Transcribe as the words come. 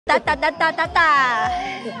打打打打打打，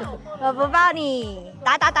我不抱你，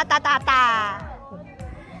打打打打打打。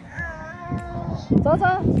走走，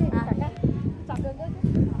去打开，找哥哥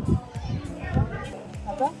去。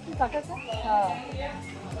好的，去找哥哥。啊。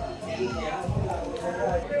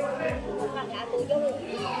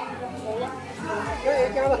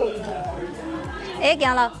哎，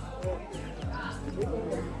行了。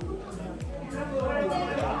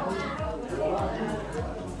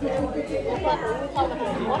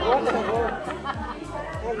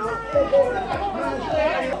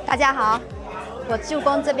大家好，我舅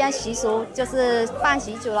公这边习俗就是办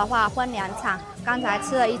喜酒的话分2场，刚才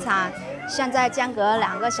吃了1场，现在间隔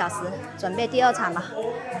2个小时，准备第2场了。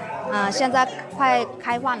现在快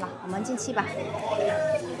开饭了，我们进去吧。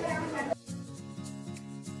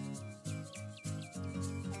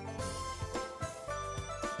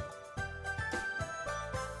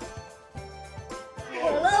可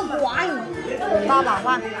乐馆，8碗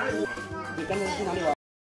饭。你跟着去哪里玩？